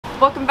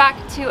Welcome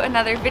back to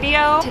another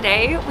video.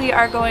 Today we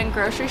are going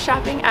grocery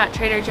shopping at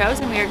Trader Joe's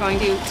and we are going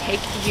to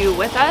take you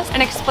with us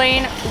and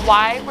explain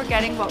why we're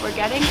getting what we're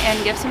getting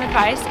and give some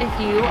advice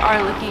if you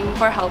are looking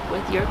for help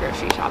with your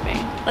grocery shopping.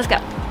 Let's go.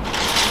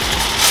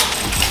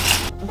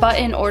 But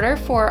in order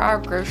for our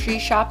grocery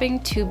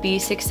shopping to be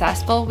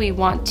successful, we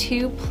want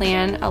to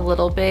plan a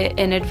little bit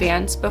in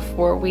advance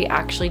before we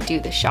actually do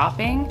the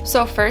shopping.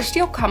 So first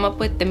you'll come up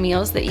with the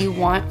meals that you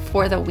want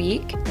for the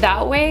week.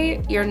 That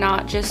way you're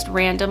not just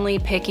randomly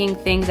picking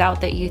things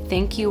out that you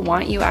think you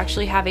want, you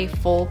actually have a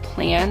full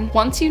plan.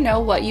 Once you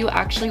know what you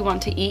actually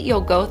want to eat, you'll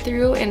go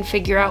through and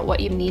figure out what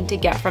you need to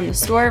get from the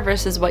store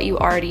versus what you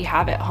already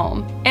have at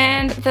home.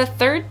 And the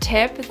third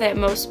tip that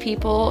most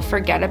people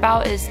forget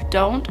about is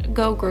don't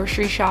go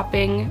grocery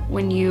shopping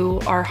when you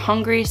are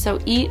hungry, so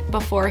eat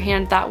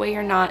beforehand. That way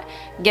you're not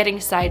getting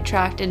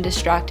sidetracked and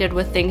distracted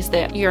with things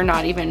that you're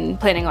not even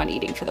planning on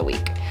eating for the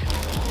week.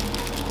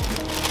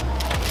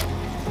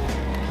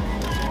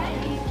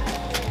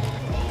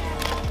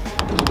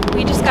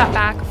 We just got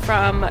back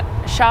from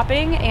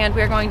shopping and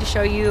we're going to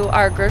show you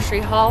our grocery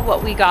haul,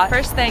 what we got.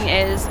 First thing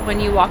is when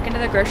you walk into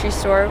the grocery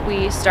store,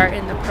 we start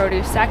in the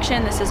produce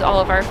section. This is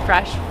all of our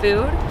fresh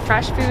food.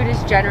 Fresh food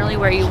is generally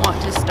where you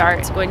want to start.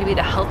 It's going to be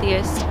the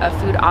healthiest of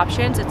food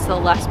options. It's the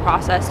less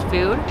processed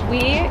food.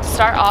 We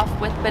start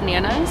off with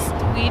bananas.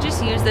 We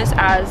just use this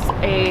as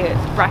a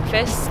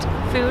breakfast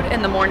food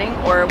in the morning,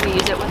 or we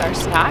use it with our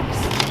snacks.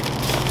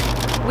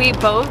 We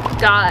both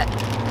got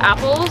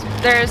apples.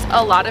 There's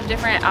a lot of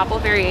different apple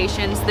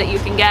variations that you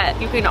can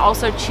get. You can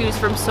also choose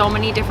from so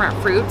many different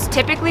fruits.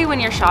 Typically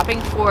when you're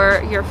shopping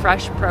for your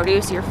fresh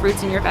produce, your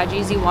fruits and your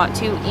veggies, you want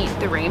to eat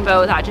the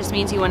rainbow. That just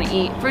means you want to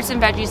eat fruits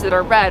and veggies that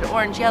are red,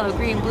 orange, yellow,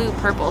 green, blue,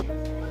 purple.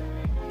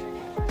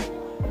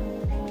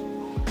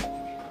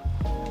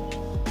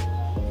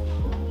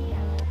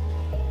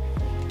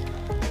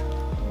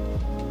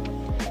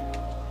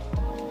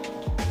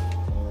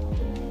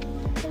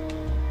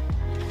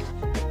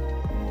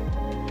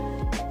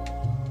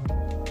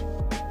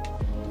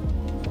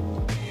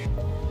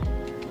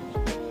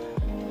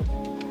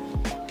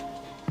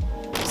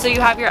 So you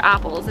have your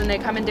apples and they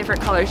come in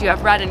different colors. You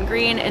have red and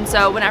green, and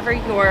so whenever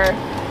you're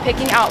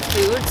picking out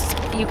foods,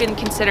 you can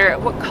consider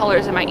what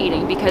colors am I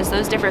eating, because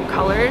those different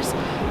colors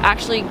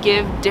actually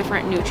give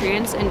different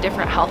nutrients and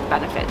different health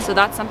benefits. So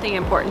that's something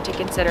important to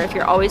consider. If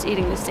you're always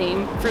eating the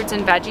same fruits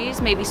and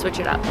veggies, maybe switch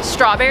it up.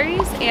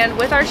 Strawberries, and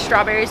with our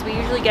strawberries, we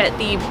usually get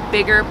the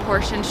bigger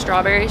portion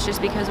strawberries just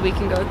because we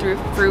can go through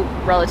fruit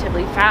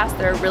relatively fast.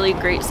 They're a really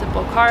great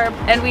simple carb,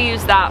 and we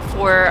use that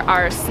for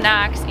our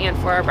snacks and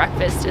for our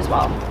breakfast as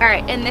well. All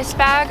right, in this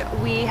bag,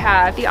 we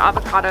have the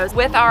avocados.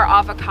 With our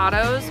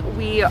avocados,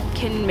 we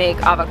can make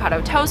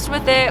avocado toast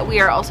with it.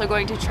 We are also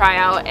going to try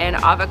out an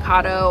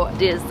avocado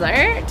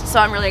dessert.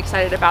 So I'm really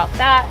excited about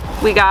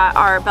that. We got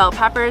our bell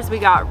peppers. We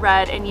got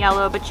red and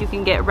yellow, but you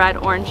can get red,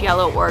 orange,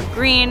 yellow, or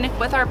green.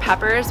 With our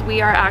peppers,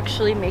 we are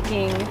actually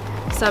making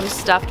some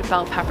stuffed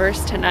bell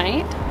peppers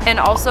tonight. And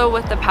also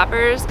with the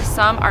peppers,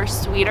 some are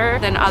sweeter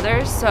than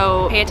others,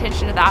 so pay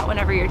attention to that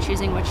whenever you're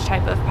choosing which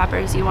type of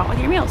peppers you want with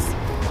your meals.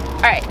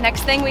 All right,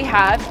 next thing we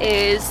have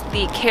is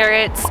the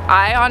carrots.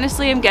 I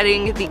honestly am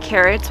getting the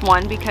carrots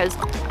one because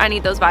I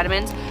need those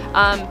vitamins.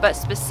 But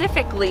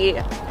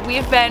specifically,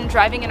 we've been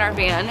driving in our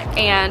van,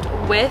 and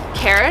with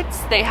carrots,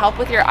 they help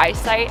with your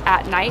eyesight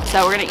at night.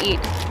 So we're gonna eat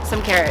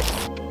some carrots.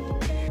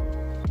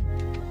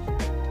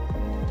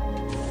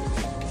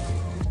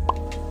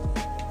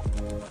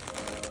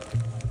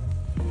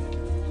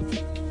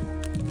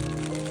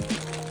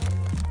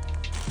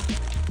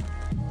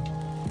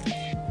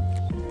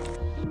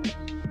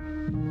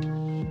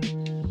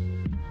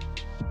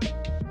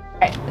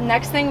 The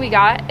next thing we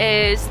got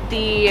is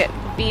the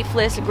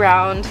beefless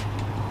ground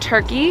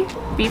turkey,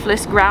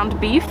 beefless ground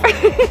beef.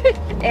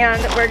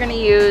 And we're gonna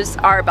use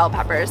our bell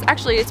peppers.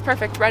 Actually, it's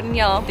perfect, red and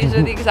yellow. These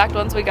are the exact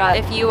ones we got.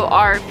 If you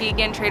are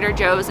vegan, Trader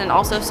Joe's and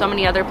also so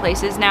many other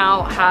places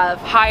now have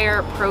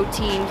higher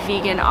protein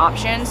vegan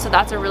options. So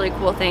that's a really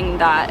cool thing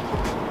that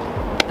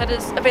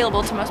is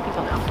available to most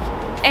people now.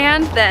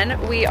 And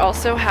then we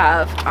also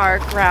have our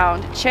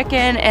ground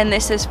chicken, and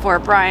this is for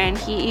Brian.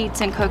 He eats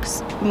and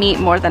cooks meat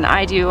more than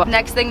I do.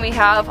 Next thing we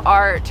have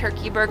are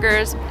turkey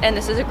burgers, and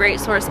this is a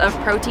great source of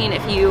protein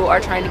if you are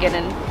trying to get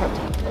in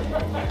protein.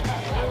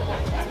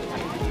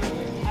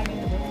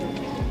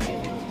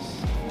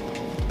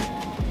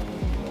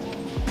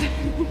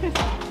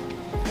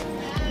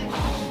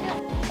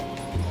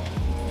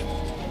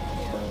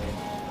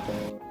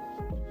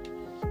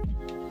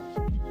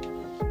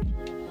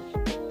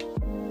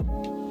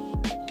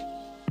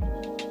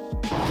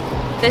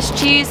 This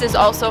cheese is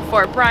also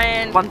for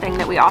Brian. One thing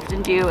that we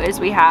often do is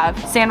we have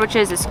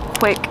sandwiches as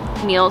quick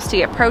meals to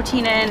get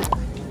protein in.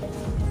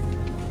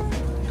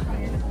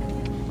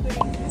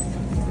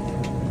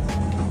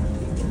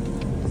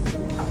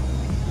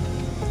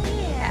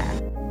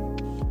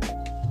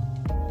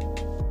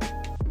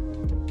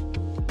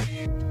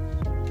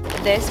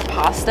 this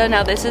pasta.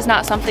 Now this is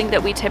not something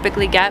that we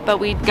typically get, but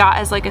we got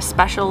as like a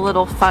special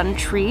little fun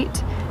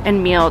treat.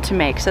 and meal to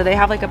make. So they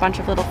have like a bunch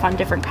of little fun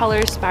different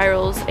colors,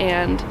 spirals,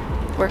 and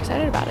we're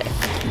excited about it.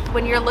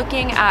 When you're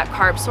looking at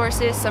carb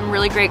sources, some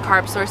really great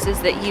carb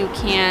sources that you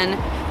can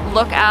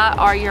look at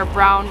are your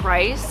brown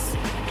rice,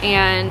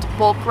 and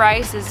bulk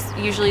rice is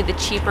usually the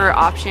cheaper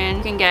option.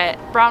 You can get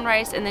brown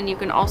rice, and then you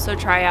can also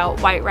try out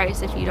white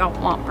rice if you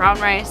don't want brown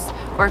rice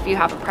or if you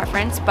have a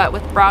preference. But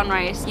with brown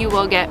rice, you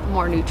will get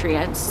more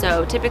nutrients.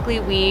 So typically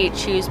we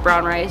choose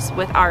brown rice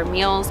with our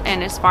meals,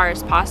 and as far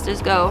as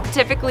pastas go,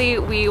 typically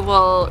we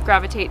will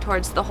gravitate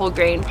towards the whole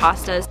grain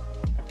pastas.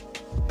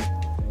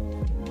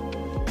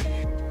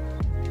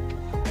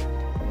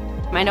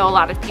 I know a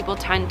lot of people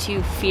tend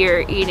to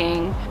fear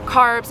eating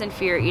carbs and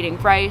fear eating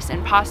rice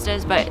and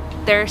pastas, but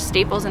they're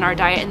staples in our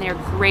diet and they're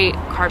great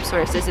carb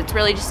sources. It's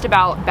really just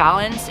about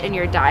balance in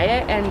your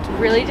diet and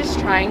really just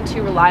trying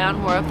to rely on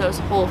more of those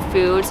whole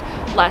foods,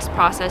 less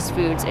processed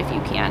foods if you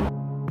can.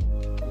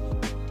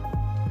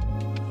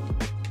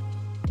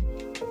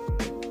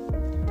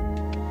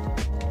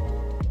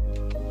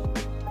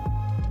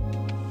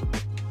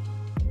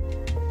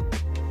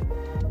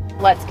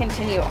 Let's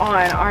continue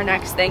on. Our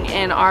next thing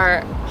in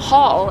our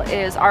haul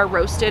is our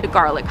roasted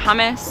garlic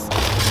hummus.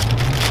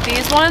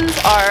 These ones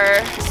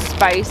are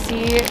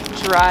spicy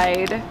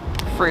dried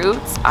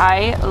fruits.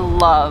 I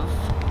love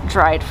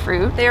dried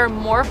fruit. They are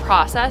more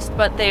processed,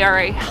 but they are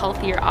a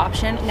healthier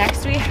option.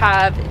 Next we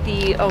have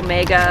the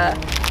Omega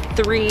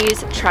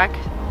 3's Trek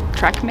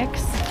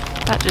Mix.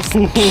 That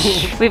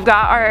just we've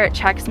got our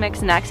Chex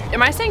Mix next.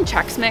 Am I saying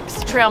Chex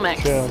Mix? Trail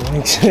Mix. Trail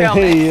Mix. Trail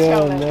Mix. Yeah,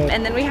 Trail Mix. no.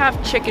 And then we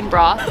have chicken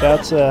broth.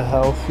 That's a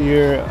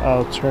healthier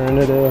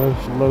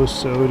alternative, low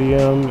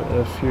sodium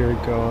if you're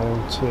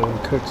going to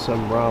cook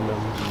some ramen.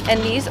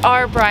 And these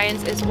are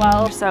Brian's as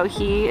well. So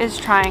he is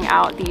trying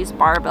out these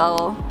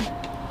barbell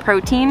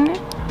protein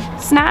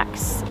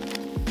snacks.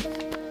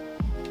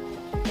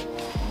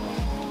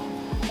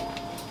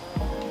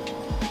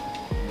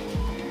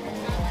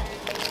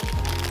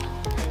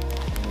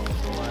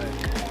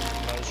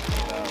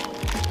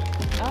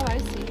 Oh, I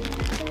see.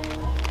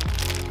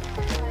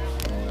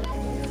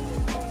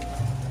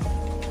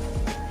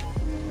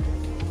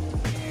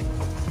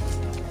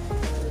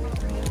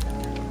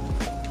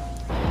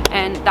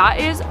 And that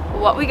is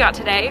what we got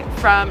today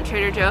from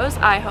Trader Joe's.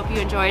 I hope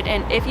you enjoyed,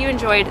 and if you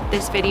enjoyed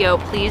this video,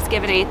 please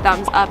give it a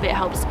thumbs up. It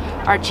helps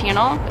our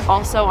channel.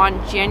 Also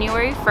on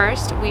January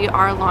 1st, we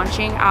are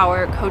launching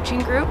our coaching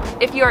group.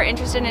 If you are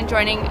interested in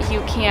joining,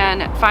 you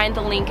can find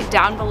the link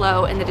down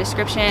below in the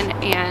description,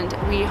 and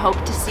we hope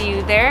to see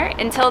you there.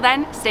 Until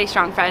then, stay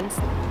strong, friends.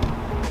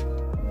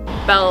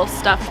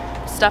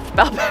 Stuffed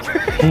bell pepper.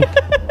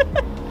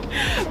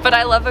 But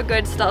I love a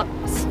good oh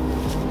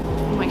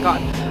my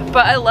god.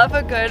 But I love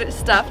a good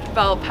stuffed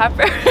bell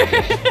pepper.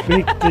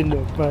 Baked in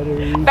the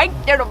buttery.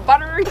 Baked in a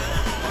buttery.